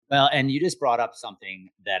Well, and you just brought up something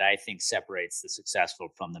that I think separates the successful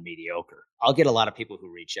from the mediocre. I'll get a lot of people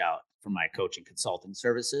who reach out for my coaching consulting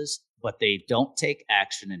services, but they don't take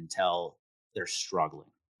action until they're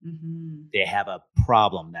struggling. Mhm. They have a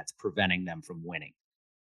problem that's preventing them from winning.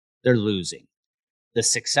 They're losing. The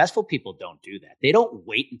successful people don't do that. They don't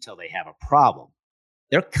wait until they have a problem.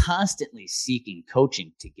 They're constantly seeking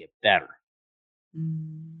coaching to get better.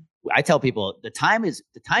 Mm. I tell people the time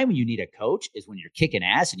when you need a coach is when you're kicking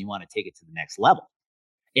ass and you want to take it to the next level.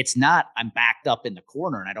 It's not I'm backed up in the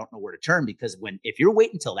corner and I don't know where to turn, because if you're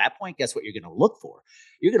waiting until that point, guess what you're going to look for?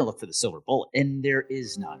 You're going to look for the silver bullet, and there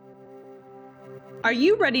is none. Are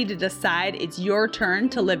you ready to decide it's your turn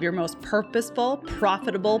to live your most purposeful,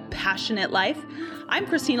 profitable, passionate life? I'm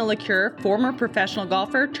Christina LaCure, former professional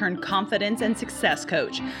golfer turned confidence and success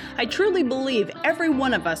coach. I truly believe every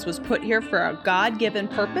one of us was put here for a God-given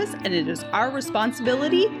purpose, and it is our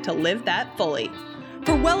responsibility to live that fully.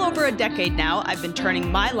 For well over a decade now, I've been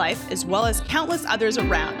turning my life, as well as countless others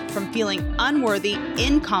around, from feeling unworthy,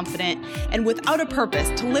 inconfident, and without a purpose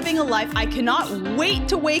to living a life I cannot wait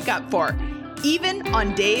to wake up for, even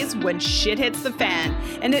on days when shit hits the fan.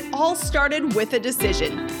 And it all started with a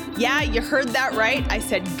decision. Yeah, you heard that right. I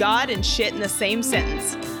said God and shit in the same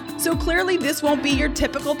sentence. So clearly this won't be your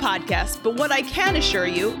typical podcast, but what I can assure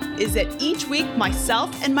you is that each week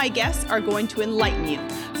myself and my guests are going to enlighten you,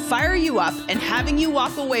 fire you up, and having you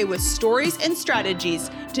walk away with stories and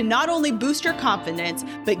strategies to not only boost your confidence,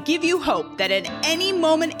 but give you hope that at any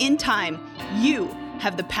moment in time, you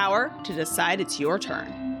have the power to decide it's your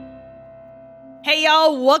turn. Hey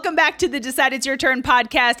y'all, welcome back to the Decide It's Your Turn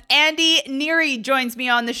podcast. Andy Neary joins me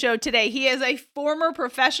on the show today. He is a former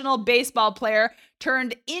professional baseball player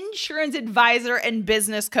turned insurance advisor and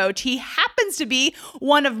business coach. He happens to be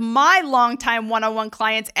one of my longtime one-on-one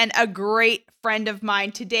clients and a great friend of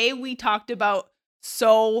mine. Today we talked about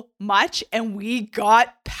so much and we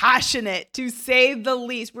got passionate, to say the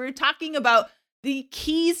least. We're talking about the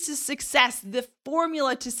keys to success, the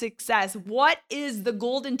formula to success. What is the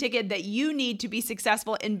golden ticket that you need to be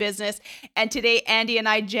successful in business? And today, Andy and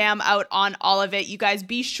I jam out on all of it. You guys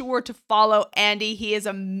be sure to follow Andy. He is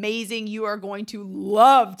amazing. You are going to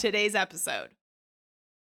love today's episode.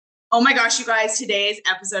 Oh my gosh, you guys, today's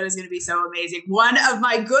episode is going to be so amazing. One of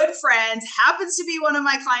my good friends happens to be one of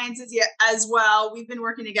my clients as well. We've been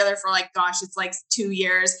working together for it's like 2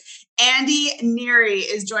 years. Andy Neary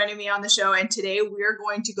is joining me on the show. And today we're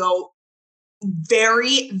going to go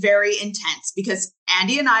very, very intense, because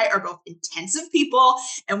Andy and I are both intensive people,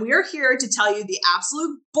 and we are here to tell you the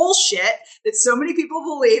absolute bullshit that so many people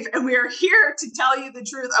believe. And we are here to tell you the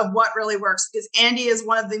truth of what really works, because Andy is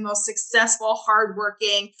one of the most successful,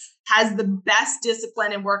 hardworking, has the best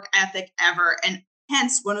discipline and work ethic ever. And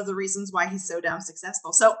hence one of the reasons why he's so damn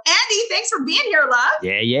successful. So Andy, thanks for being here, love.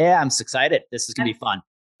 Yeah. I'm excited. This is going to be fun.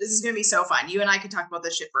 This is going to be so fun. You and I could talk about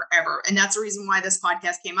this shit forever. And that's the reason why this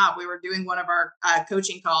podcast came up. We were doing one of our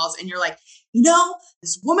coaching calls and you're like,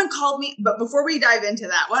 this woman called me. But before we dive into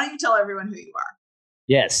that, why don't you tell everyone who you are?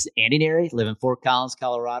 Yes. Andy Neary, live in Fort Collins,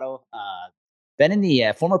 Colorado. Been in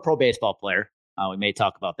the former pro baseball player. We may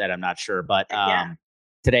talk about that. I'm not sure. But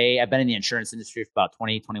today I've been in the insurance industry for about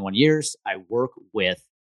 20, 21 years. I work with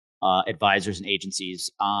advisors and agencies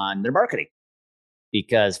on their marketing.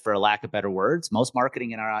 Because for lack of better words, most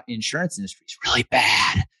marketing in our insurance industry is really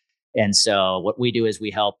bad. And so what we do is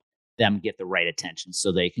we help them get the right attention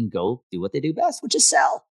so they can go do what they do best, which is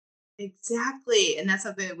sell. Exactly. And that's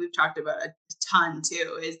something that we've talked about a ton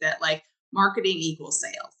too, is that marketing equals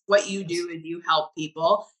sales. What you do is you help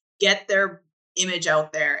people get their image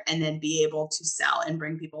out there and then be able to sell and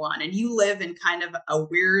bring people on. And you live in kind of a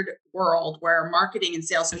weird world where marketing and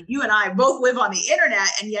sales, so you and I both live on the internet,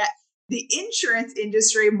 and yet the insurance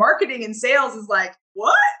industry, marketing and sales is like,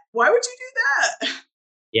 what? Why would you do that?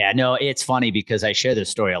 Yeah, no, it's funny because I share this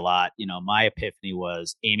story a lot. My epiphany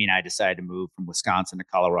was Amy and I decided to move from Wisconsin to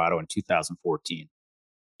Colorado in 2014.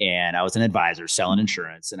 And I was an advisor selling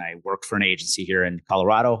insurance, and I worked for an agency here in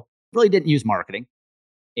Colorado. Really didn't use marketing.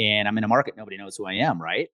 And I'm in a market, nobody knows who I am,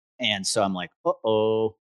 right? And so I'm like,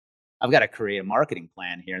 I've got to create a marketing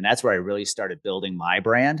plan here. And that's where I really started building my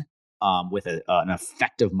brand. With an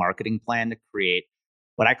effective marketing plan to create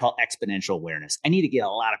what I call exponential awareness. I need to get a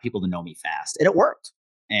lot of people to know me fast. And it worked.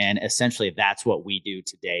 And essentially, that's what we do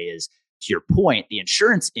today is, to your point, the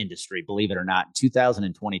insurance industry, believe it or not, in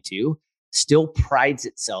 2022, still prides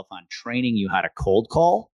itself on training you how to cold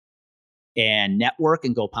call and network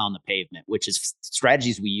and go pound the pavement, which is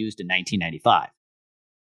strategies we used in 1995.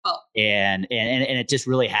 Oh. And it just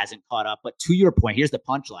really hasn't caught up. But to your point, here's the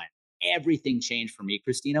punchline. Everything changed for me,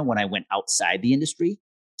 Christina, when I went outside the industry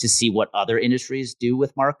to see what other industries do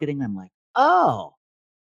with marketing. I'm like, oh,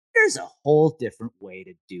 there's a whole different way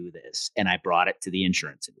to do this. And I brought it to the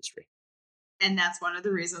insurance industry. And that's one of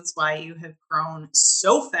the reasons why you have grown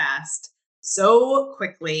so fast, so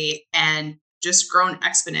quickly, and just grown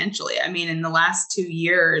exponentially. I mean, in the last 2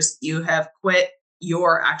 years, you have quit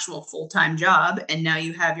your actual full-time job and now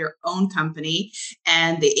you have your own company,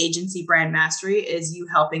 and the agency Brand Mastery is you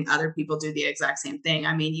helping other people do the exact same thing.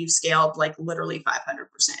 I mean, you've scaled like literally 500%.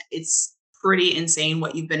 It's pretty insane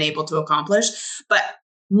what you've been able to accomplish. But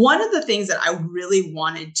one of the things that I really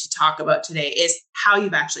wanted to talk about today is how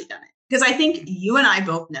you've actually done it. Because I think you and I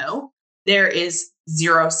both know there is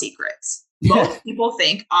zero secrets. Most people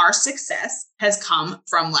think our success has come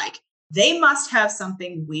from like, they must have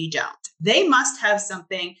something we don't. They must have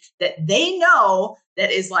something that they know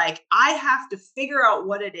that is like, I have to figure out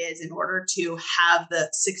what it is in order to have the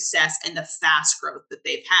success and the fast growth that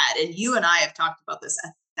they've had. And you and I have talked about this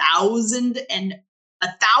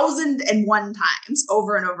 1,001 times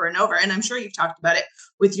over and over and over. And I'm sure you've talked about it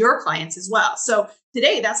with your clients as well. So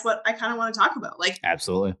today, that's what I kind of want to talk about. Like,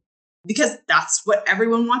 absolutely. Because that's what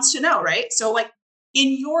everyone wants to know, right? So like,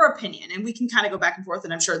 in your opinion, and we can kind of go back and forth,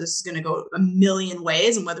 and I'm sure this is going to go a million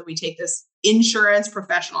ways, and whether we take this insurance,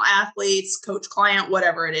 professional athletes, coach, client,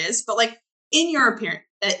 whatever it is, but like in your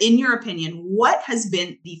opinion, what has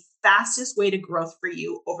been the fastest way to growth for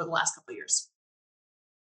you over the last couple of years?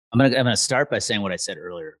 I'm gonna start by saying what I said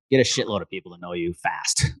earlier. Get a shitload of people to know you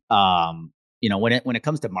fast. When it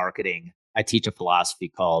comes to marketing, I teach a philosophy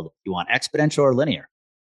called you want exponential or linear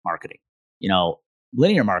marketing.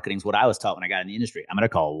 Linear marketing is what I was taught when I got in the industry. I'm going to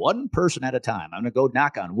call one person at a time. I'm going to go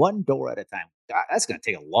knock on one door at a time. God, that's going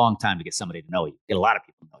to take a long time to get somebody to know you, get a lot of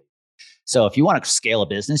people to know you. So if you want to scale a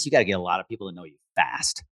business, you got to get a lot of people to know you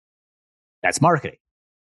fast. That's marketing.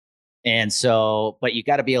 And so, but you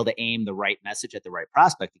got to be able to aim the right message at the right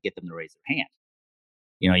prospect to get them to raise their hand.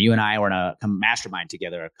 You and I were in a mastermind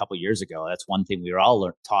together a couple of years ago. That's one thing we were all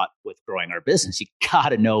taught with growing our business. You got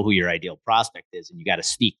to know who your ideal prospect is, and you got to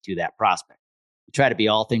speak to that prospect. You try to be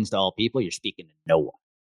all things to all people, you're speaking to no one.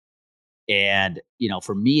 And,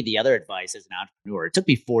 for me, the other advice as an entrepreneur, it took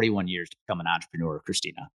me 41 years to become an entrepreneur,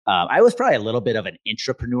 Christina. I was probably a little bit of an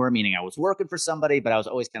intrapreneur, meaning I was working for somebody, but I was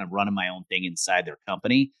always kind of running my own thing inside their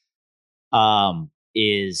company.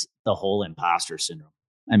 Is the whole imposter syndrome.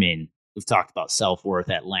 I mean, we've talked about self-worth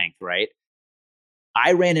at length, right?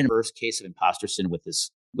 I ran in the first case of imposter syndrome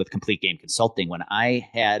with Complete Game Consulting when I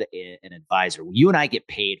had an advisor. You and I get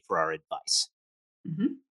paid for our advice,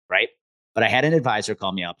 right? But I had an advisor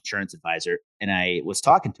call me up, insurance advisor, and I was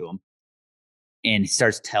talking to him, and he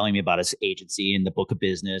starts telling me about his agency and the book of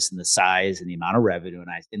business and the size and the amount of revenue. And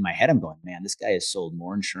in my head, I'm going, man, this guy has sold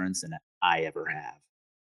more insurance than I ever have.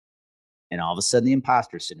 And all of a sudden, the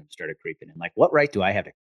imposter syndrome started creeping in. Like, what right do I have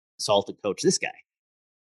to consult and coach this guy?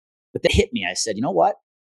 But that hit me. I said, you know what?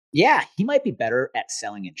 Yeah, he might be better at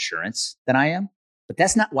selling insurance than I am, but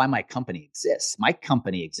that's not why my company exists. My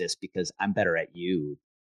company exists because I'm better at you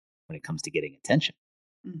when it comes to getting attention.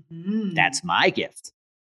 That's my gift.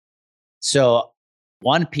 So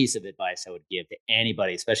one piece of advice I would give to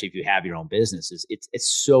anybody, especially if you have your own business, is it's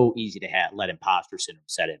so easy to let imposter syndrome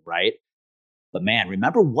set in, right? But man,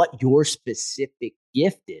 remember what your specific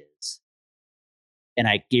gift is. And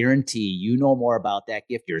I guarantee you know more about that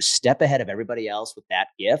gift. You're a step ahead of everybody else with that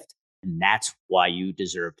gift. And that's why you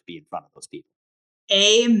deserve to be in front of those people.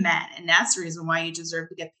 Amen. And that's the reason why you deserve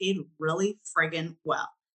to get paid really friggin' well.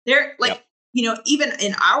 They're like, even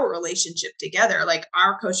in our relationship together, like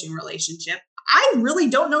our coaching relationship, I really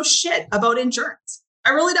don't know shit about insurance.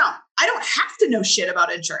 I really don't. I don't have to know shit about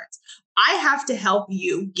insurance. I have to help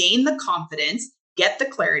you gain the confidence, get the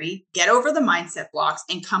clarity, get over the mindset blocks,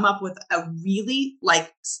 and come up with a really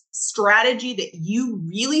strategy that you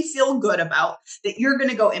really feel good about that you're going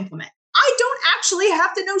to go implement. I don't actually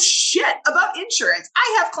have to know shit about insurance.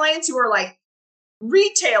 I have clients who are like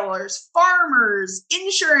retailers, farmers,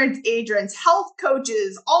 insurance agents, health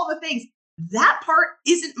coaches, all the things. That part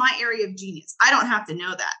isn't my area of genius. I don't have to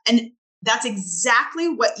know that. And that's exactly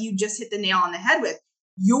what you just hit the nail on the head with.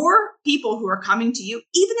 Your people who are coming to you,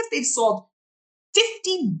 even if they've sold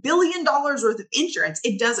 $50 billion worth of insurance,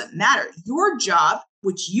 it doesn't matter. Your job,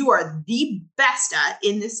 which you are the best at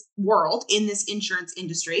in this world, in this insurance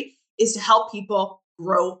industry, is to help people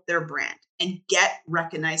grow their brand and get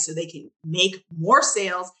recognized so they can make more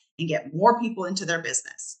sales and get more people into their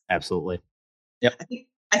business. Absolutely. Yep.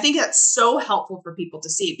 I think that's so helpful for people to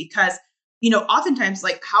see because, oftentimes,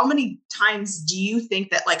 like, how many times do you think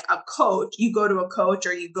that like a coach, you go to a coach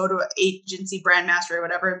or you go to an agency Brand Master or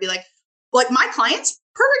whatever and be like, my clients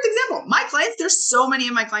perfect example. My clients, there's so many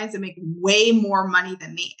of my clients that make way more money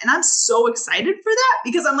than me. And I'm so excited for that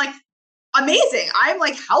because I'm like, amazing. I'm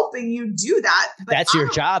like helping you do that. But that's your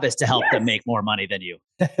job, is to help them make more money than you.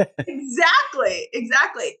 Exactly.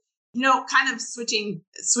 Kind of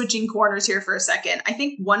switching corners here for a second. I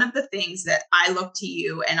think one of the things that I look to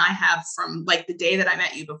you, and I have from like the day that I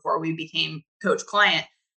met you before we became coach client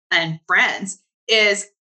and friends, is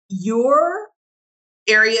your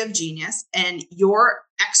area of genius and your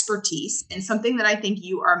expertise, and something that I think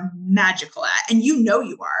you are magical at, and you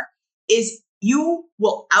are, is you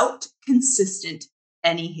will out consistent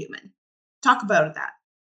any human. Talk about that.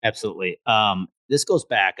 Absolutely. This goes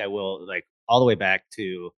back, I will, like, all the way back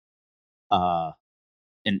to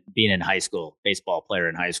in being in high school, baseball player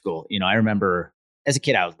in high school. I remember as a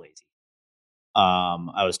kid, I was lazy.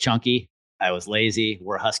 I was chunky. I was lazy.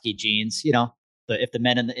 Wore husky jeans. If the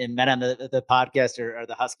men on the podcast are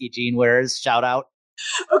the husky jean wearers, shout out.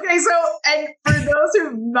 Okay, so, and for those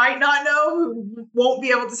who might not know, who won't be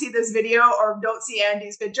able to see this video or don't see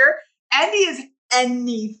Andy's picture, Andy is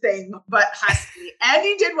anything but husky.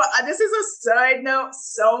 Andy did this is a side note,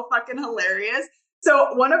 so fucking hilarious.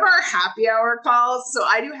 So one of our happy hour calls, so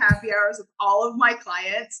I do happy hours with all of my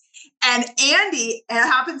clients, and Andy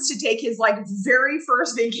happens to take his like very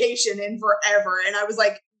first vacation in forever. And I was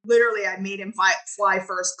like, literally, I made him fly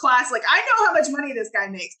first class. Like, I know how much money this guy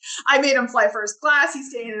makes. I made him fly first class. He's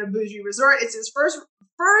staying in a bougie resort. It's his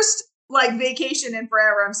first like vacation in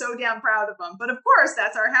forever. I'm so damn proud of him. But of course,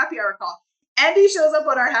 that's our happy hour call. Andy shows up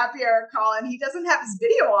on our happy hour call and he doesn't have his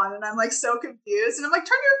video on. And I'm like so confused. And I'm like,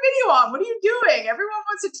 turn your video on. What are you doing? Everyone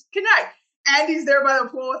wants to connect. Andy's there by the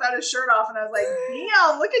pool without his shirt off. And I was like,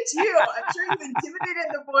 damn, look at you. I'm sure you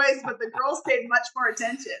intimidated the boys, but the girls paid much more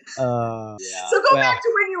attention. Yeah. So go back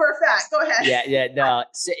to when you were fat. Go ahead. Yeah. No,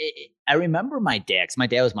 so I remember my dad, because my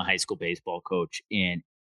dad was my high school baseball coach. And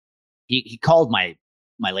he called my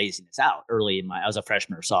laziness out early I was a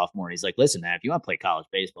freshman or sophomore. And he's like, listen, man, if you want to play college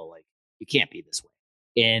baseball, like, you can't be this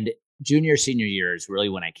way. And junior, senior year is really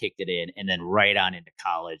when I kicked it in, and then right on into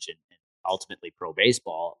college and ultimately pro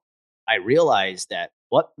baseball. I realized that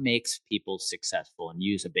what makes people successful, and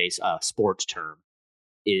use a sports term,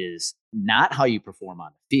 is not how you perform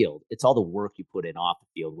on the field. It's all the work you put in off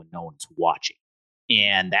the field when no one's watching.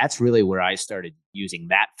 And that's really where I started using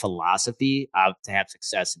that philosophy to have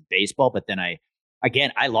success in baseball. But then I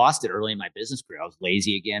lost it early in my business career. I was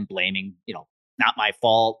lazy again, blaming, not my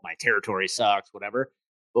fault. My territory sucks, whatever.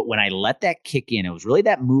 But when I let that kick in, it was really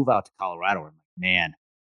that move out to Colorado. I'm like, man,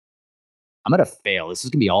 I'm going to fail. This is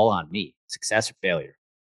going to be all on me, success or failure.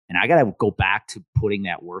 And I got to go back to putting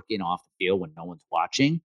that work in off the field when no one's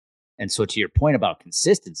watching. And so to your point about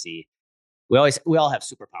consistency, we all have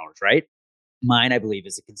superpowers, right? Mine, I believe,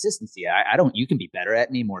 is a consistency. You can be better at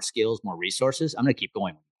me, more skills, more resources. I'm going to keep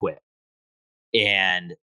going when you quit.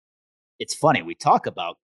 And it's funny. We talk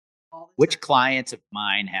about which clients of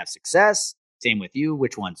mine have success. Same with you.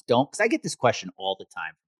 Which ones don't? Because I get this question all the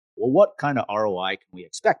time. Well, what kind of ROI can we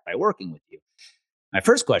expect by working with you? My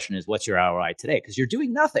first question is, what's your ROI today? Because you're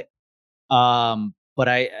doing nothing. But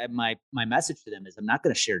my message to them is, I'm not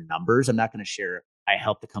going to share numbers. I'm not going to share, I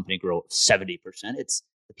helped the company grow 70%. It's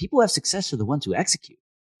the people who have success are the ones who execute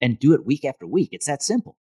and do it week after week. It's that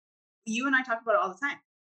simple. You and I talk about it all the time.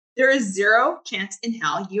 There is zero chance in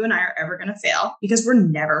hell you and I are ever going to fail, because we're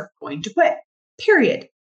never going to quit. Period.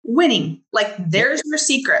 Winning. Like, there's your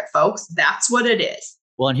secret, folks. That's what it is.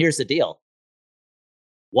 Well, and here's the deal.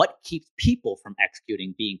 What keeps people from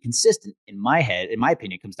executing, being consistent, in my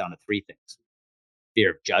opinion, comes down to three things: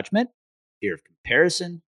 fear of judgment, fear of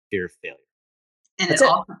comparison, fear of failure.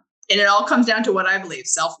 And it all comes down to what I believe: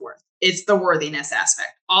 self-worth. It's the worthiness aspect.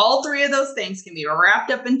 All three of those things can be wrapped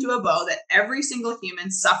up into a bow that every single human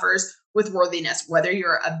suffers with worthiness, whether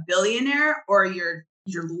you're a billionaire or you're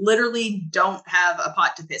literally don't have a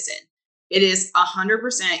pot to piss in. It is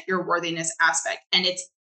 100% your worthiness aspect. And it's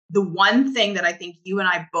the one thing that I think you and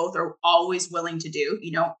I both are always willing to do.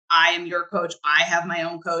 I am your coach. I have my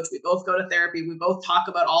own coach. We both go to therapy. We both talk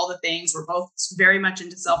about all the things. We're both very much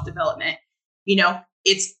into self-development.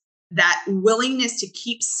 It's that willingness to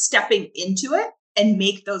keep stepping into it and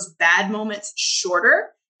make those bad moments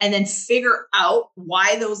shorter, and then figure out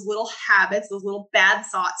why those little habits, those little bad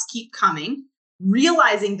thoughts keep coming,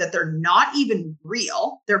 realizing that they're not even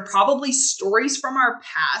real. They're probably stories from our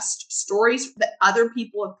past, stories that other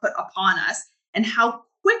people have put upon us, and how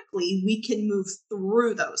quickly we can move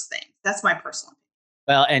through those things. That's my personal opinion.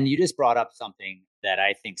 Well, and you just brought up something that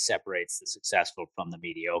I think separates the successful from the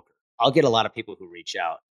mediocre. I'll get a lot of people who reach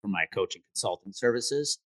out for my coaching consulting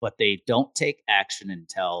services, but they don't take action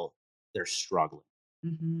until they're struggling.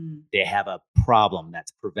 They have a problem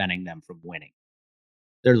that's preventing them from winning.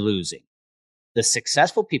 They're losing. The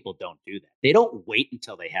successful people don't do that. They don't wait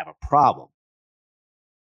until they have a problem.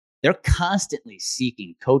 They're constantly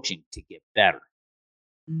seeking coaching to get better.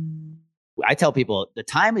 I tell people the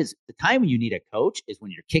time when you need a coach is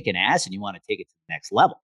when you're kicking ass and you want to take it to the next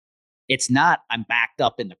level. It's not I'm backed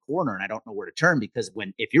up in the corner and I don't know where to turn, because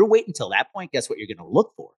if you're waiting until that point, guess what you're going to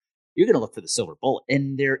look for? You're going to look for the silver bullet,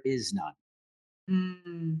 and there is none.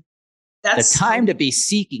 That's the time to be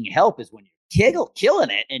seeking help is when you're killing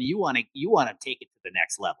it and you want to take it to the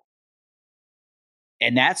next level.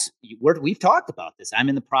 And we've talked about this. I'm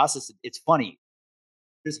in the process. It's funny.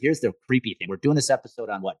 Here's the creepy thing. We're doing this episode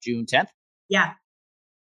on June 10th? Yeah.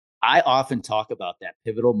 I often talk about that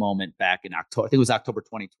pivotal moment back in October. I think it was October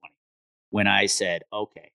 2020 when I said,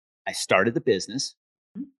 okay, I started the business.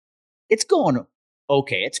 It's going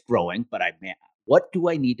okay. It's growing, but what do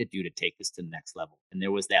I need to do to take this to the next level? And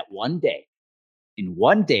there was that one day. In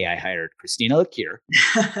one day, I hired Christina LaCure.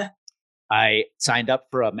 I signed up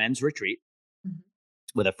for a men's retreat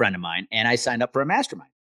with a friend of mine, and I signed up for a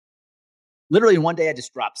mastermind. Literally in one day, I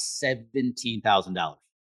just dropped $17,000,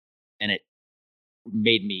 and it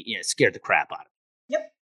made me, scared the crap out of me.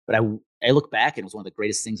 Yep. But I look back, and it was one of the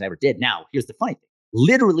greatest things I ever did. Now, here's the funny thing.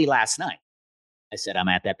 Literally last night, I said, I'm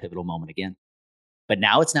at that pivotal moment again. But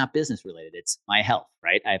now it's not business related. It's my health,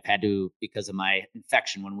 right? I've had to, because of my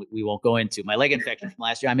infection, when we won't go into my leg infection from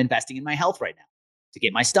last year, I'm investing in my health right now to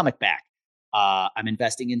get my stomach back. I'm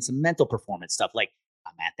investing in some mental performance stuff. Like,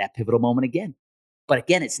 I'm at that pivotal moment again. But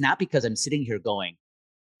again, it's not because I'm sitting here going,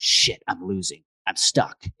 shit, I'm losing. I'm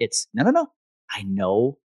stuck. It's no. I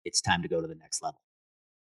know it's time to go to the next level.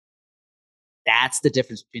 That's the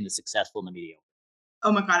difference between the successful and the mediocre.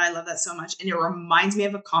 Oh my God, I love that so much. And it reminds me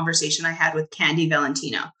of a conversation I had with Candy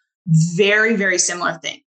Valentino. Very, very similar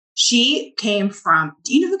thing. She came from,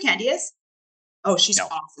 do you know who Candy is? Oh, she's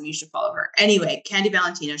awesome. You should follow her. Anyway, Candy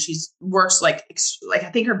Valentino, works like I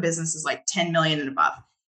think her business is like 10 million and above.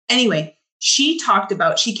 Anyway, she talked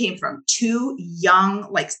about, she came from two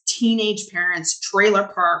young, like teenage parents, trailer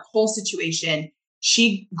park, whole situation.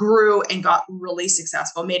 She grew and got really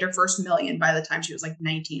successful, made her first million by the time she was like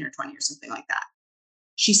 19 or 20 or something like that.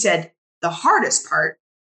 She said, the hardest part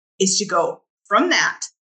is to go from that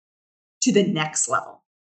to the next level,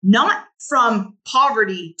 not from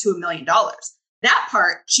poverty to $1 million. That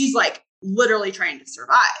part, she's like literally trying to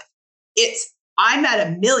survive. It's, I'm at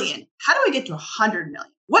 1 million. How do I get to 100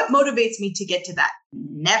 million? What motivates me to get to that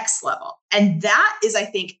next level? And that is, I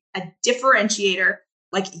think, a differentiator.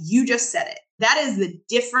 Like you just said it. That is the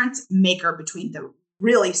difference maker between the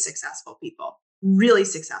really successful people. Really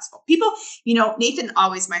successful people. Nathan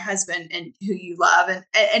always, my husband and who you love. And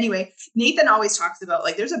anyway, Nathan always talks about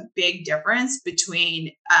like, there's a big difference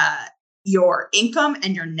between your income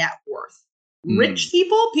and your net worth. Rich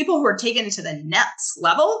people who are taken it to the next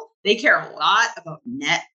level, they care a lot about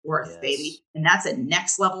net worth, baby. And that's a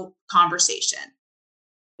next level conversation.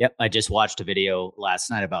 Yep. I just watched a video last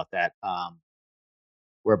night about that.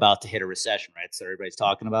 We're about to hit a recession, right? So everybody's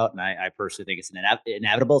talking about, and I personally think it's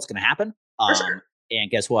inevitable. It's going to happen. For sure. And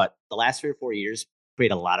guess what? The last 3 or 4 years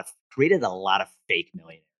created a lot of fake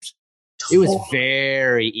millionaires. Totally. It was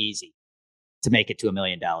very easy to make it to $1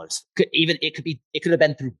 million. It could have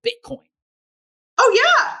been through Bitcoin. Oh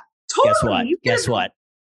yeah, totally. Guess what?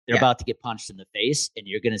 They're about to get punched in the face, and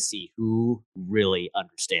you're going to see who really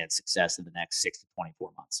understands success in the next 6 to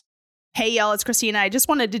 24 months. Hey, y'all, it's Christina. I just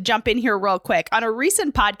wanted to jump in here real quick. On a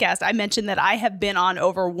recent podcast, I mentioned that I have been on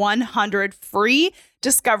over 100 free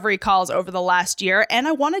discovery calls over the last year, and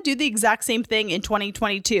I want to do the exact same thing in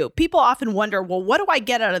 2022. People often wonder, well, what do I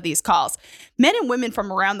get out of these calls? Men and women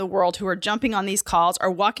from around the world who are jumping on these calls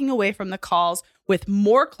are walking away from the calls with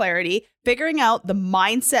more clarity, figuring out the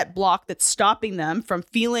mindset block that's stopping them from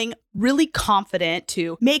feeling really confident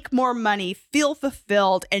to make more money, feel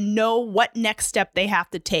fulfilled, and know what next step they have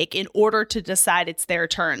to take in order to decide it's their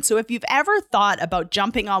turn. So if you've ever thought about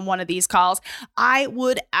jumping on one of these calls, I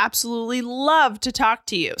would absolutely love to talk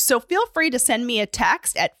to you. So feel free to send me a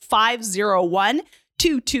text at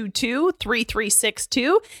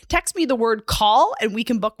 501-222-3362. Text me the word call and we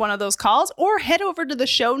can book one of those calls, or head over to the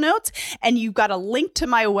show notes and you've got a link to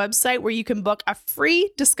my website where you can book a free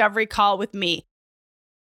discovery call with me.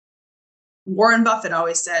 Warren Buffett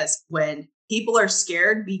always says, when people are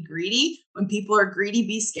scared, be greedy. When people are greedy,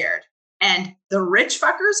 be scared. And the rich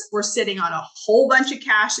fuckers were sitting on a whole bunch of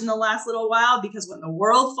cash in the last little while, because when the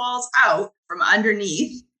world falls out from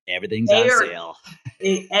underneath, everything's on sale.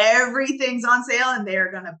 Everything's on sale and they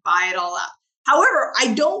are going to buy it all up. However,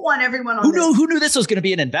 I don't want everyone on Who knew this was going to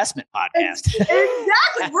be an investment podcast?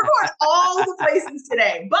 Exactly. We're going all the places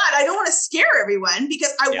today, but I don't want to scare everyone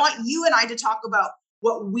because I want you and I to talk about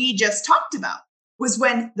what we just talked about, was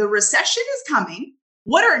when the recession is coming,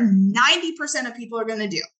 what are 90% of people are going to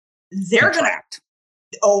do? They're going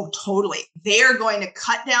to, totally. They are going to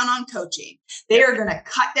cut down on coaching. They are going to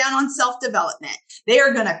cut down on self-development. They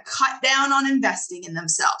are going to cut down on investing in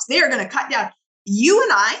themselves. They are going to cut down. You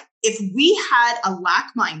and I, if we had a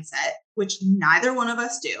lack mindset, which neither one of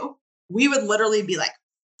us do, we would literally be like,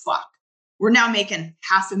 fuck, we're now making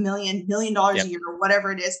 $500,000, $1 million a year or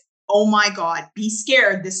whatever it is. Oh my God, be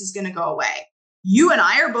scared. This is going to go away. You and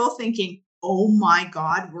I are both thinking, oh my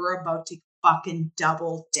God, we're about to fucking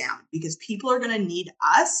double down because people are going to need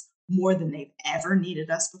us more than they've ever needed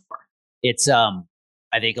us before. It's, I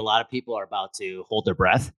think a lot of people are about to hold their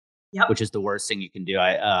breath, which is the worst thing you can do.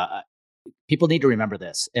 People need to remember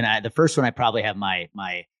this. And the first one, I probably have my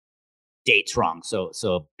dates wrong.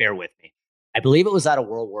 So bear with me. I believe it was out of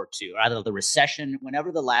World War II, out of the recession,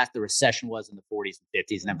 whenever the recession was in the 40s and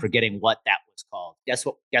 50s. And I'm forgetting what that was called. Guess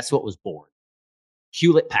what was born?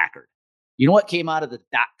 Hewlett Packard. You know what came out of the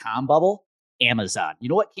 .com bubble? Amazon. You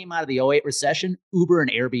know what came out of the 2008 recession? Uber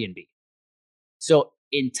and Airbnb. So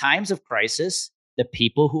in times of crisis, the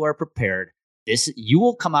people who are prepared, you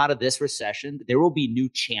will come out of this recession. There will be new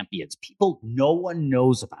champions, people no one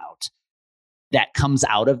knows about, that comes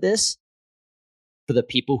out of this for the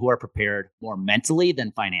people who are prepared more mentally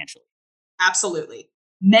than financially. Absolutely.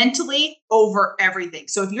 Mentally over everything.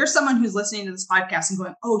 So if you're someone who's listening to this podcast and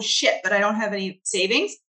going, oh shit, but I don't have any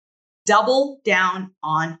savings, double down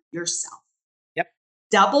on yourself. Yep.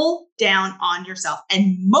 Double down on yourself.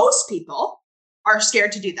 And most people are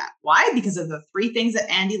scared to do that. Why? Because of the three things that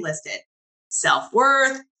Andy listed: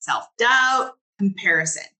 self-worth, self-doubt,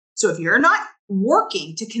 comparison. So if you're not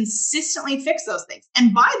working to consistently fix those things,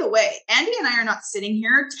 and by the way, Andy and I are not sitting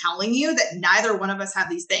here telling you that neither one of us have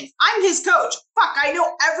these things. I'm his coach. Fuck, I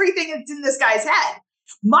know everything that's in this guy's head.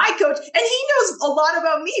 My coach, and he knows a lot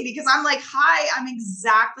about me because I'm like, hi, I'm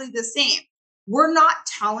exactly the same. We're not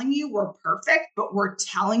telling you we're perfect, but we're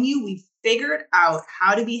telling you we've figured out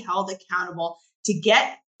how to be held accountable to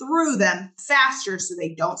get through them faster so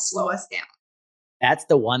they don't slow us down. That's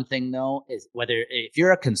the one thing, though, is if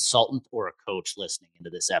you're a consultant or a coach listening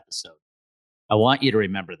into this episode, I want you to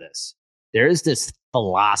remember this. There is this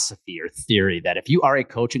philosophy or theory that if you are a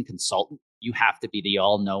coach and consultant, you have to be the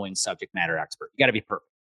all-knowing subject matter expert. You got to be perfect.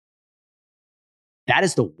 That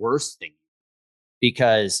is the worst thing,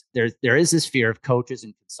 because there is this fear of coaches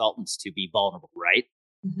and consultants to be vulnerable, right?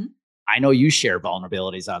 Mm-hmm. I know you share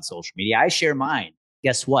vulnerabilities on social media. I share mine.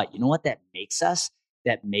 Guess what? You know what that makes us?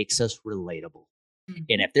 That makes us relatable. Mm-hmm.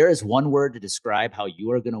 And if there is one word to describe how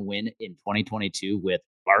you are going to win in 2022 with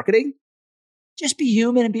marketing, just be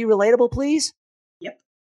human and be relatable, please. Yep.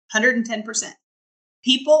 110%.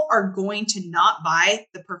 People are going to not buy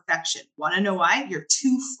the perfection. Want to know why? You're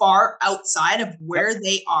too far outside of where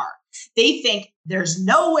they are. They think there's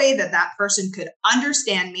no way that person could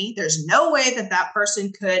understand me. There's no way that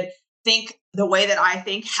person could think the way that I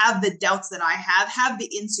think, have the doubts that I have the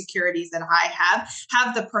insecurities that I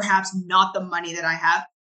have the perhaps not the money that I have.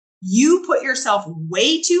 You put yourself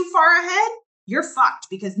way too far ahead, you're fucked,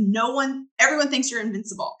 because everyone thinks you're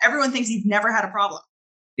invincible. Everyone thinks you've never had a problem.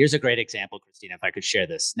 Here's a great example, Christina, if I could share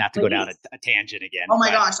this, not to go down a tangent again. Oh my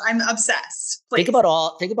gosh, I'm obsessed. Please. Think about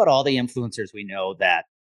all the influencers we know that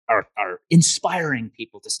are inspiring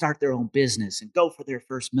people to start their own business and go for their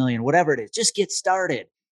first million, whatever it is. Just get started.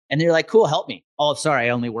 And they're like, cool, help me. Oh, sorry, I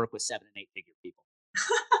only work with 7 and 8 figure people.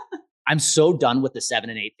 I'm so done with the 7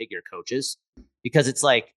 and 8 figure coaches, because it's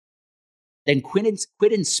like, then quit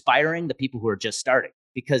inspiring the people who are just starting,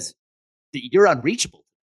 because you're unreachable.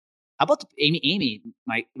 How about Amy,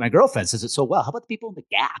 my girlfriend says it so well. How about the people in the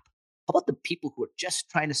Gap? How about the people who are just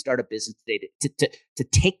trying to start a business today to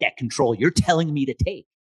take that control you're telling me to take?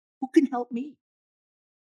 Who can help me?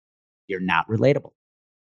 You're not relatable.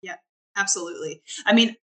 Yeah, absolutely. I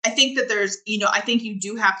mean, I think that I think you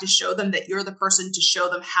do have to show them that you're the person to show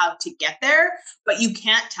them how to get there, but you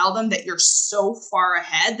can't tell them that you're so far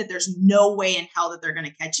ahead that there's no way in hell that they're going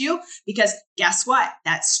to catch you, because guess what?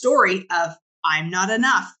 That story of I'm not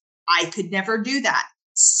enough, I could never do that.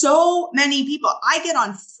 So many people, I get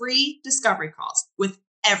on free discovery calls with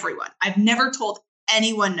everyone. I've never told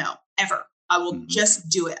anyone no, ever. I will just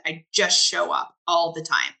do it. I just show up all the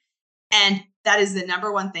time. And that is the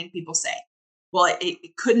number one thing people say. Well,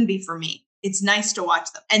 it couldn't be for me. It's nice to watch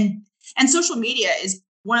them. And social media is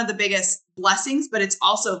one of the biggest blessings, but it's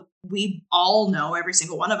also, we all know, every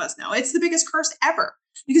single one of us know, it's the biggest curse ever,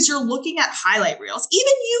 because you're looking at highlight reels.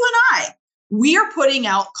 Even you and I, we are putting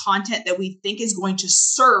out content that we think is going to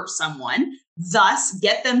serve someone, thus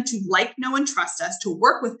get them to like, know, and trust us, to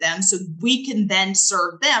work with them so we can then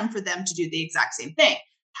serve them for them to do the exact same thing.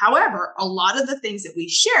 However, a lot of the things that we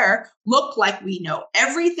share look like we know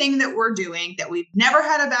everything that we're doing, that we've never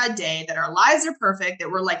had a bad day, that our lives are perfect, that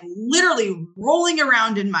we're like literally rolling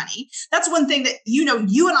around in money. That's one thing that, you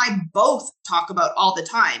and I both talk about all the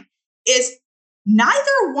time is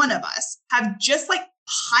neither one of us have just like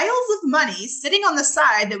piles of money sitting on the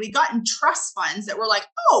side that we got in trust funds that we're like,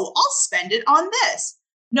 oh, I'll spend it on this.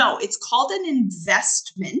 No, it's called an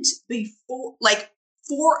investment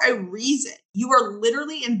for a reason. You are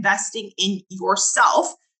literally investing in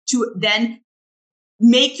yourself to then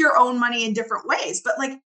make your own money in different ways. But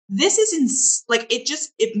like, this is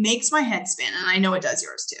it makes my head spin. And I know it does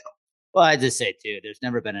yours too. Well, I just say too, there's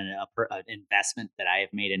never been an investment that I have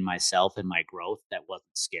made in myself and my growth that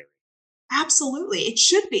wasn't scary. Absolutely. It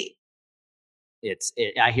should be.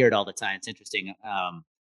 I hear it all the time. It's interesting.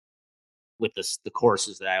 With the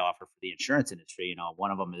courses that I offer for the insurance industry, one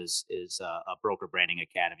of them is a broker branding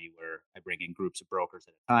academy where I bring in groups of brokers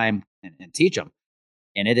at a time and teach them.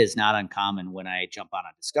 And it is not uncommon when I jump on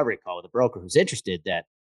a discovery call with a broker who's interested that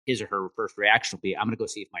his or her first reaction will be, I'm going to go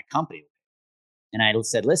see if my company will. And I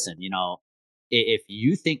said, listen, if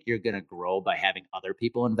you think you're going to grow by having other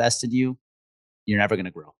people invest in you, you're never going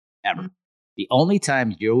to grow, ever. Mm-hmm. The only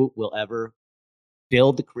time you will ever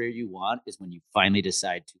build the career you want is when you finally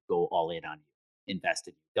decide to go all in on you, invest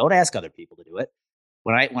in you. Don't ask other people to do it.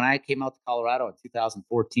 When I came out to Colorado in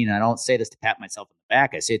 2014, and I don't say this to pat myself on the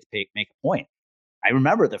back, I say it to make a point. I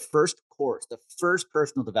remember the first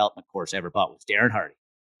personal development course I ever bought was Darren Hardy,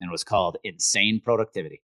 and it was called Insane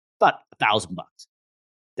Productivity, about $1,000.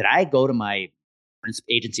 Did I go to my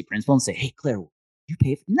agency principal and say, hey, Claire, you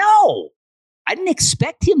pay for it? No, I didn't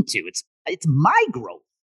expect him to. It's my growth.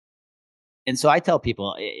 And so I tell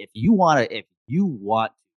people, if you want to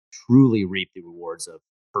truly reap the rewards of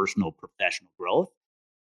personal, professional growth,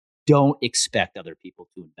 don't expect other people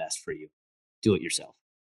to invest for you. Do it yourself.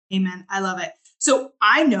 Amen. I love it. So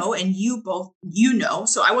I know, and you both,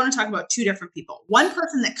 so I want to talk about two different people. One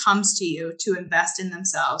person that comes to you to invest in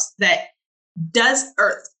themselves that does,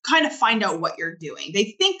 or kind of find out what you're doing.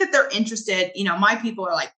 They think that they're interested. My people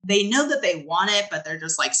are like, they know that they want it, but they're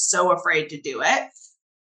just like so afraid to do it.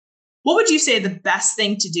 What would you say the best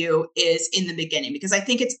thing to do is in the beginning? Because I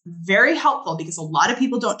think it's very helpful because a lot of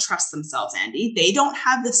people don't trust themselves, Andy. They don't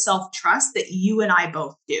have the self-trust that you and I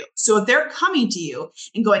both do. So if they're coming to you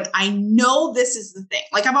and going, I know this is the thing.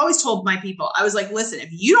 Like I've always told my people, I was like, listen, if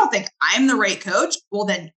you don't think I'm the right coach, well,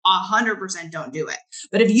 then 100% don't do it.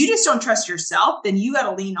 But if you just don't trust yourself, then you got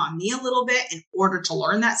to lean on me a little bit in order to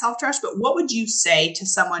learn that self-trust. But what would you say to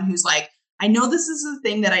someone who's like, I know this is the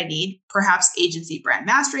thing that I need, perhaps agency brand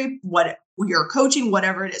mastery, what you're coaching,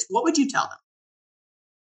 whatever it is. What would you tell them?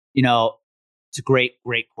 It's a great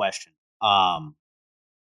question. I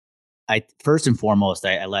first and foremost,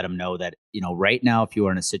 I let them know that, right now, if you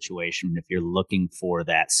are in a situation, if you're looking for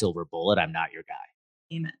that silver bullet, I'm not your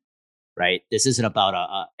guy. Amen. Right? This isn't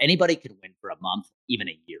about anybody can win for a month, even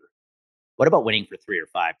a year. What about winning for 3 or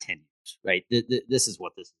 5, 10 years? Right? This is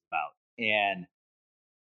what this is about. And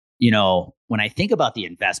when I think about the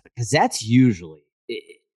investment, because that's usually,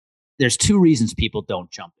 there's two reasons people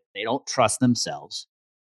don't jump in. They don't trust themselves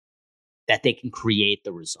that they can create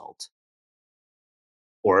the result.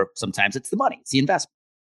 Or sometimes it's the money, it's the investment.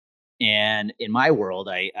 And in my world,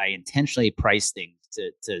 I intentionally price things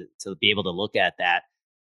to be able to look at that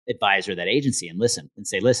advisor, that agency, and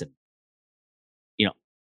say, listen,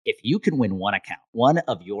 if you can win one account, one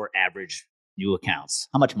of your average new accounts,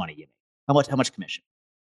 how much money you make? How much commission?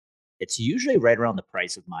 It's usually right around the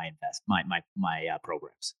price of my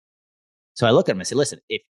programs. So I look at them and say, listen,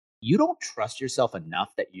 if you don't trust yourself enough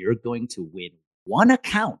that you're going to win one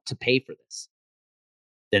account to pay for this,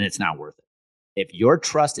 then it's not worth it. If your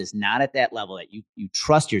trust is not at that level that you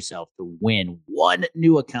trust yourself to win one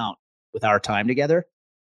new account with our time together,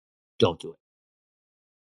 don't do it.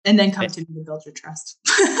 And then come to me to build your trust.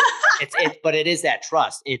 But it is that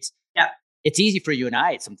trust. It's easy for you and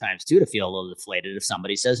I sometimes too to feel a little deflated if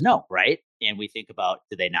somebody says no, right? And we think about,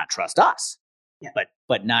 do they not trust us? Yeah.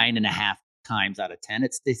 But 9.5 times out of 10,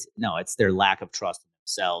 it's their lack of trust in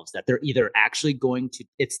themselves that they're either actually going to.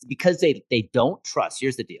 It's because they don't trust.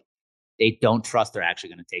 Here's the deal: they don't trust they're actually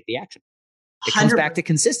going to take the action. It comes 100%. back to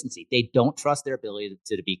consistency. They don't trust their ability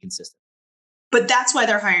to be consistent. But that's why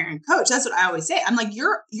they're hiring a coach. That's what I always say. I'm like,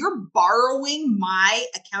 you're borrowing my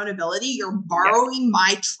accountability. You're borrowing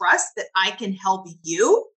my trust that I can help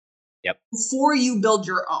you before you build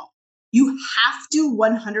your own. You have to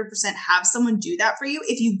 100% have someone do that for you.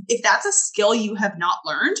 If that's a skill you have not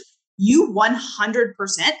learned, you 100%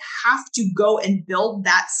 have to go and build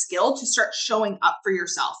that skill to start showing up for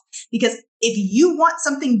yourself. Because if you want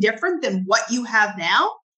something different than what you have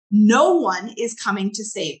now, no one is coming to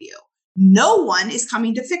save you. No one is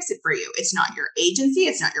coming to fix it for you. It's not your agency.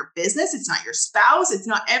 It's not your business. It's not your spouse. It's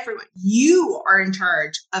not everyone. You are in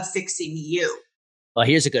charge of fixing you. Well,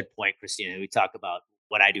 here's a good point, Christina. We talk about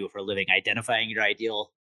what I do for a living, identifying your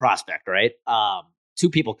ideal prospect, right? Two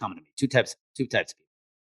people come to me, two types of people.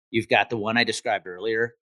 You've got the one I described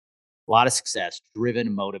earlier, a lot of success,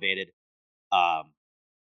 driven, motivated,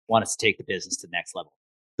 want us to take the business to the next level.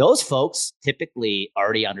 Those folks typically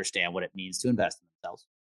already understand what it means to invest in themselves.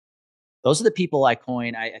 Those are the people I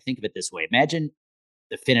think of it this way. Imagine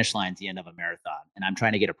the finish line's the end of a marathon, and I'm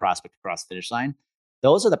trying to get a prospect across the finish line.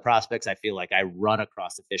 Those are the prospects I feel like I run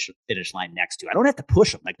across the finish line next to. I don't have to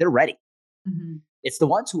push them. Like, they're ready. Mm-hmm. It's the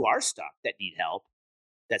ones who are stuck that need help,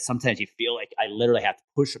 that sometimes you feel like I literally have to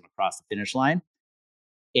push them across the finish line.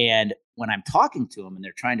 And when I'm talking to them and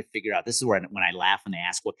they're trying to figure out, this is when I laugh when they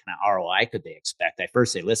ask what kind of ROI could they expect. I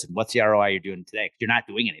first say, listen, what's the ROI you're doing today? Because you're not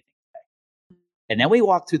doing anything today. And then we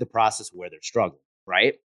walk through the process where they're struggling,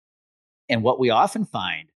 right? And what we often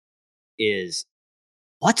find is,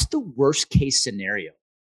 what's the worst case scenario?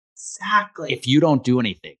 Exactly. If you don't do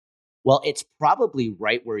anything? Well, it's probably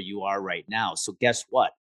right where you are right now. So guess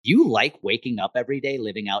what? You like waking up every day,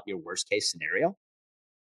 living out your worst case scenario?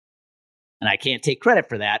 And I can't take credit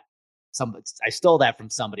for that. I stole that from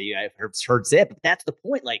somebody I've heard say it, but that's the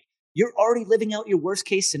point. Like, you're already living out your worst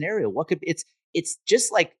case scenario. It's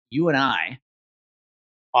just like you and I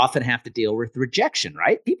often have to deal with rejection,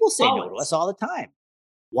 right? People say no to us all the time.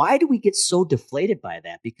 Why do we get so deflated by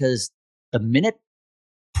that? Because the minute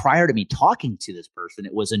prior to me talking to this person,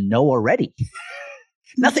 it was a no already.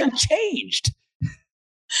 Nothing changed.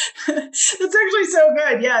 That's actually so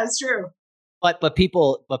good. Yeah, it's true. But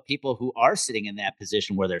people who are sitting in that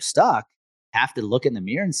position where they're stuck have to look in the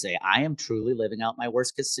mirror and say, I am truly living out my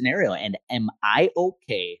worst case scenario. And am I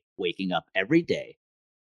okay waking up every day,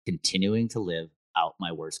 continuing to live out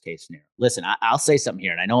my worst case scenario? Listen, I'll say something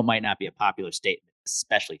here, and I know it might not be a popular statement,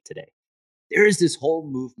 especially today. There is this whole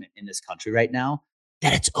movement in this country right now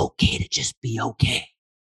that it's okay to just be okay.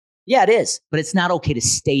 Yeah, it is, but it's not okay to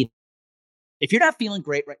stay. If you're not feeling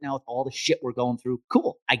great right now with all the shit we're going through,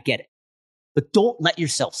 cool, I get it. But don't let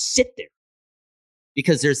yourself sit there,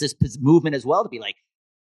 because there's this movement as well to be like,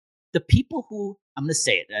 the people who, I'm going to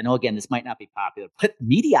say it, I know, again, this might not be popular, but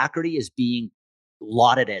mediocrity is being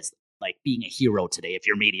lauded as like being a hero today if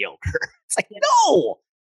you're mediocre. It's like, no,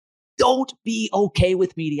 don't be okay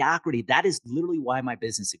with mediocrity. That is literally why my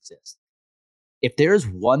business exists. If there's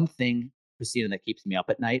one thing, Christina, that keeps me up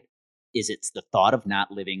at night, is it's the thought of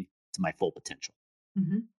not living to my full potential.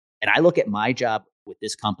 Mm-hmm. And I look at my job with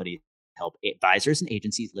this company to help advisors and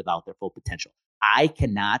agencies live out their full potential. I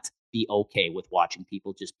cannot be okay with watching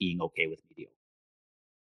people just being okay with mediocre.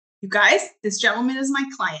 You guys, this gentleman is my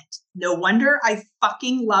client. No wonder I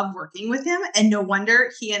fucking love working with him. And no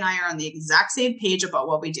wonder he and I are on the exact same page about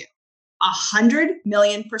what we do.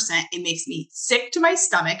 100,000,000%. It makes me sick to my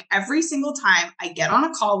stomach every single time I get on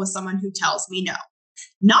a call with someone who tells me no.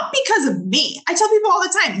 Not because of me. I tell people all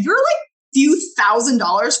the time, you're like few $1,000,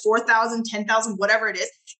 $4,000, $10,000, whatever it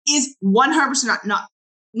is 100% not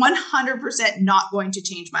 100% not going to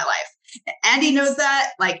change my life. Andy knows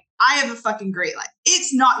that. Like, I have a fucking great life.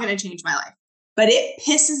 It's not going to change my life. But it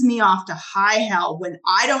pisses me off to high hell when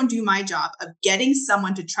I don't do my job of getting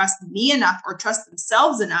someone to trust me enough or trust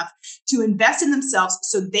themselves enough to invest in themselves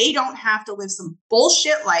so they don't have to live some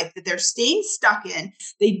bullshit life that they're staying stuck in.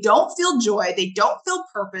 They don't feel joy. They don't feel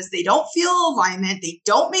purpose. They don't feel alignment. They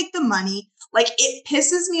don't make the money. Like, it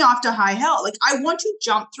pisses me off to high hell. Like, I want to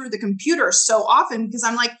jump through the computer so often because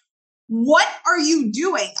I'm like, what are you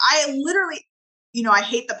doing? I literally, I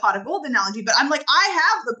hate the pot of gold analogy, but I'm like, I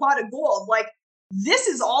have the pot of gold. Like, this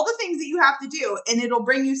is all the things that you have to do and it'll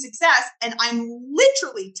bring you success. And I'm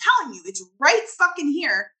literally telling you, it's right fucking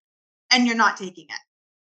here and you're not taking it.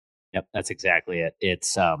 Yep. That's exactly it.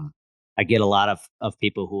 It's, I get a lot of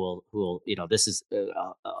people who will, this is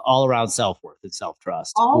all around self-worth and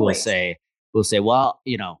self-trust. Who will say, well,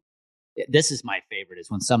 this is my favorite,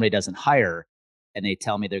 is when somebody doesn't hire and they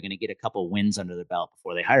tell me they're going to get a couple wins under their belt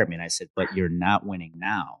before they hire me. And I said, but you're not winning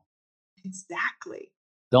now. Exactly.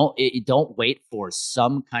 Don't wait for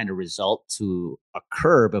some kind of result to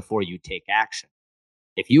occur before you take action.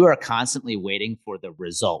 If you are constantly waiting for the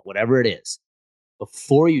result, whatever it is,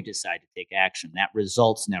 before you decide to take action, that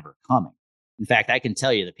result's never coming. In fact, I can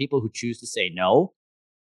tell you, the people who choose to say no,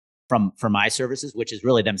 for my services, which is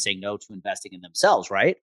really them saying no to investing in themselves,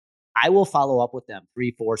 right? I will follow up with them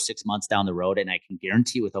 3, 4, 6 months down the road. And I can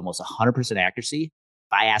guarantee with almost 100% accuracy,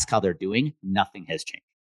 if I ask how they're doing, nothing has changed.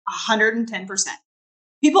 110%.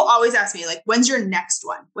 People always ask me, like, when's your next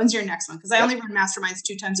one? When's your next one? Because I only run masterminds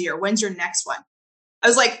 2 times a year. When's your next one? I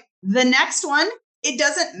was like, the next one, it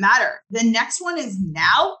doesn't matter. The next one is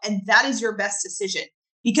now, and that is your best decision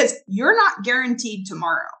because you're not guaranteed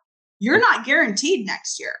tomorrow. You're not guaranteed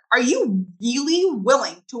next year. Are you really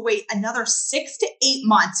willing to wait another 6 to 8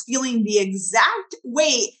 months feeling the exact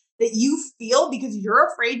way that you feel because you're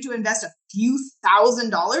afraid to invest a few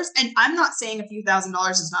 $1,000s? And I'm not saying a few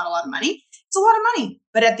 $1,000s is not a lot of money. It's a lot of money.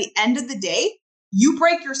 But at the end of the day, you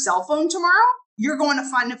break your cell phone tomorrow, you're going to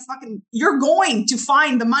find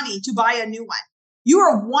the money to buy a new one. You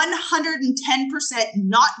are 110%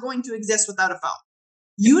 not going to exist without a phone.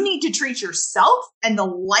 You need to treat yourself and the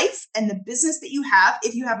life and the business that you have,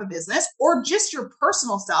 if you have a business, or just your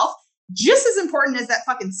personal self, just as important as that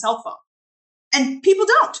fucking cell phone. And people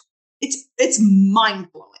don't. It's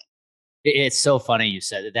mind-blowing. It's so funny you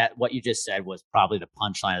said that. What you just said was probably the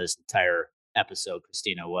punchline of this entire episode,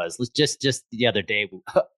 Christina, was just the other day,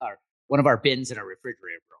 one of our bins in our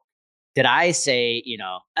refrigerator broke. Did I say,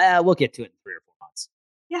 we'll get to it in 3 or 4 months?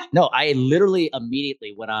 Yeah. No, I literally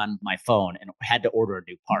immediately went on my phone and had to order a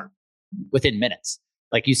new part within minutes.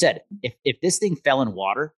 Like you said, if this thing fell in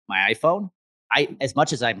water, my iPhone, as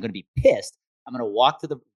much as I'm going to be pissed, I'm going to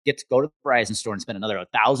go to the Verizon store and spend another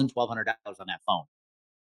 $1,000, $1,200 on that phone.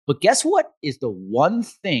 But guess what is the one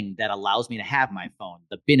thing that allows me to have my phone,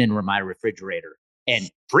 the bin in my refrigerator, and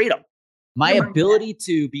freedom, my ability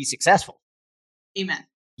to be successful. Amen.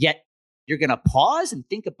 Yet you're going to pause and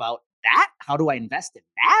think about that. How do I invest in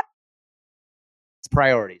that? It's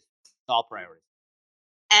priorities. It's all priorities.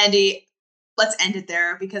 Andy, let's end it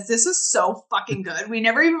there because this was so fucking good. We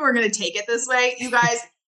never even were going to take it this way. You guys,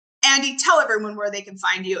 Andy, tell everyone where they can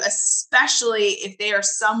find you, especially if they are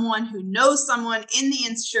someone who knows someone in the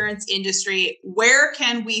insurance industry. Where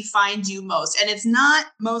can we find you most? And it's not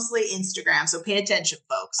mostly Instagram, so pay attention,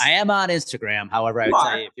 folks. I am on Instagram. However, I would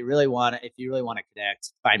tell you, if you really want to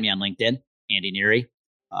connect, find me on LinkedIn, Andy Neary.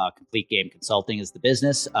 Complete Game Consulting is the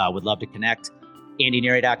business. Would love to connect.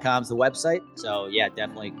 AndyNeary.com is the website. So yeah,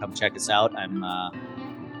 definitely come check us out.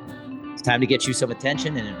 It's time to get you some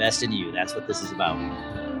attention and invest in you. That's what this is about.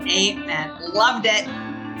 Amen. Loved it.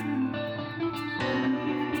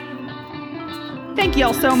 Thank you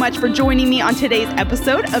all so much for joining me on today's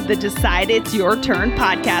episode of the Decide It's Your Turn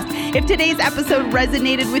podcast. If today's episode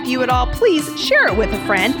resonated with you at all, please share it with a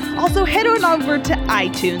friend. Also, head on over to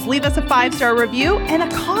iTunes, leave us a 5-star review and a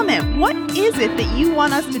comment. What is it that you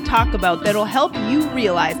want us to talk about that'll help you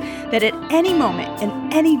realize that at any moment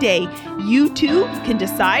and any day, you too can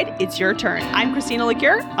decide it's your turn? I'm Christina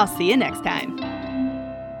LeCure. I'll see you next time.